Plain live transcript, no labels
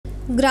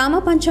గ్రామ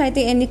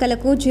పంచాయతీ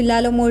ఎన్నికలకు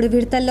జిల్లాలో 3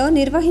 విడతల్లో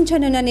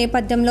నిర్వహించనున్న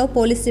నేపథ్యంలో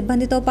పోలీస్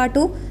సిబ్బందితో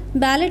పాటు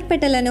బ్యాలెట్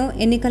పెట్టెలను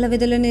ఎన్నికల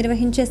విధులు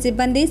నిర్వహించే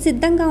సిబ్బంది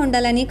సిద్ధంగా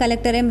ఉండాలని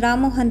కలెక్టర్ ఎం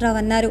రామ్మోహన్ రావు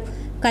అన్నారు.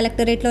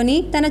 కలెక్టరేట్లోని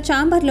తన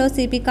ఛాంబర్లో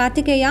సిపి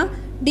కార్తికేయ,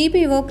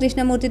 డిపిఓ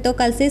కృష్ణమూర్తితో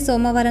కలిసి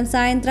సోమవారం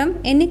సాయంత్రం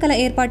ఎన్నికల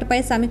ఏర్పాటుపై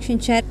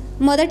సమీక్షించారు.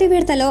 మొదటి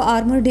విడతలో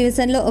ఆర్మూర్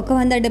డివిజన్లో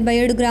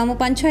 177 గ్రామ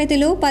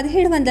పంచాయతీలు,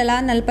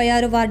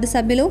 1746 వార్డు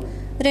సభ్యులు,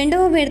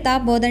 రెండవ విడత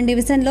బోధన్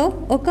డివిజన్లో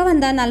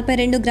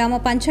 142 గ్రామ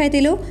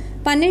పంచాయతీలు,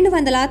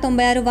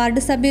 1296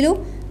 వార్డు సభ్యులు,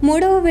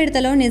 మూడవ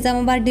విడతలో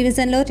నిజామాబాద్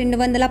డివిజన్లో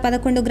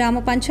 211 గ్రామ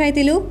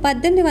పంచాయతీలు,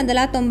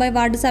 1890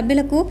 వార్డు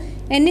సభ్యులకు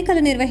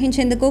ఎన్నికలు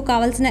నిర్వహించేందుకు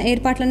కావలసిన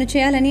ఏర్పాట్లను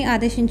చేయాలని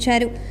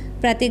ఆదేశించారు.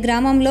 ప్రతి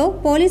గ్రామంలో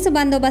పోలీసు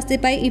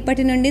బందోబస్తుపై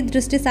ఇప్పటి నుండి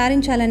దృష్టి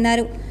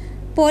సారించాలన్నారు.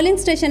 పోలింగ్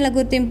స్టేషన్ల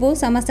గుర్తింపు,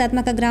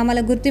 సమస్యాత్మక గ్రామాల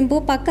గుర్తింపు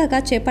పక్కాగా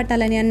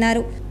చేపట్టాలని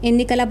అన్నారు.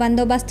 ఎన్నికల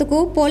బందోబస్తుకు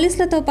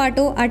పోలీసులతో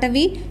పాటు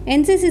అటవీ,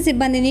 ఎన్సీసీ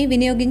సిబ్బందిని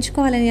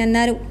వినియోగించుకోవాలని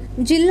అన్నారు.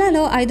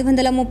 జిల్లాలో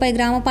 530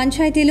 గ్రామ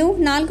పంచాయతీలు,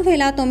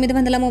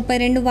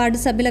 4932 వార్డు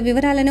సభ్యుల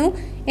వివరాలను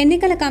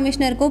ఎన్నికల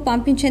కమిషనర్కు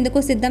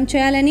పంపించేందుకు సిద్ధం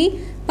చేయాలని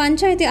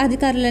పంచాయతీ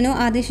అధికారులను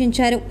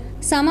ఆదేశించారు.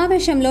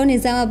 సమావేశంలో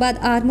నిజామాబాద్,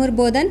 ఆర్మూర్,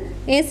 బోధన్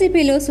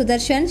ఏసీపీలు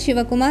సుదర్శన్,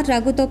 శివకుమార్,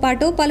 రఘుతో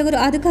పాటు పలువురు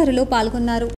అధికారులు పాల్గొన్నారు.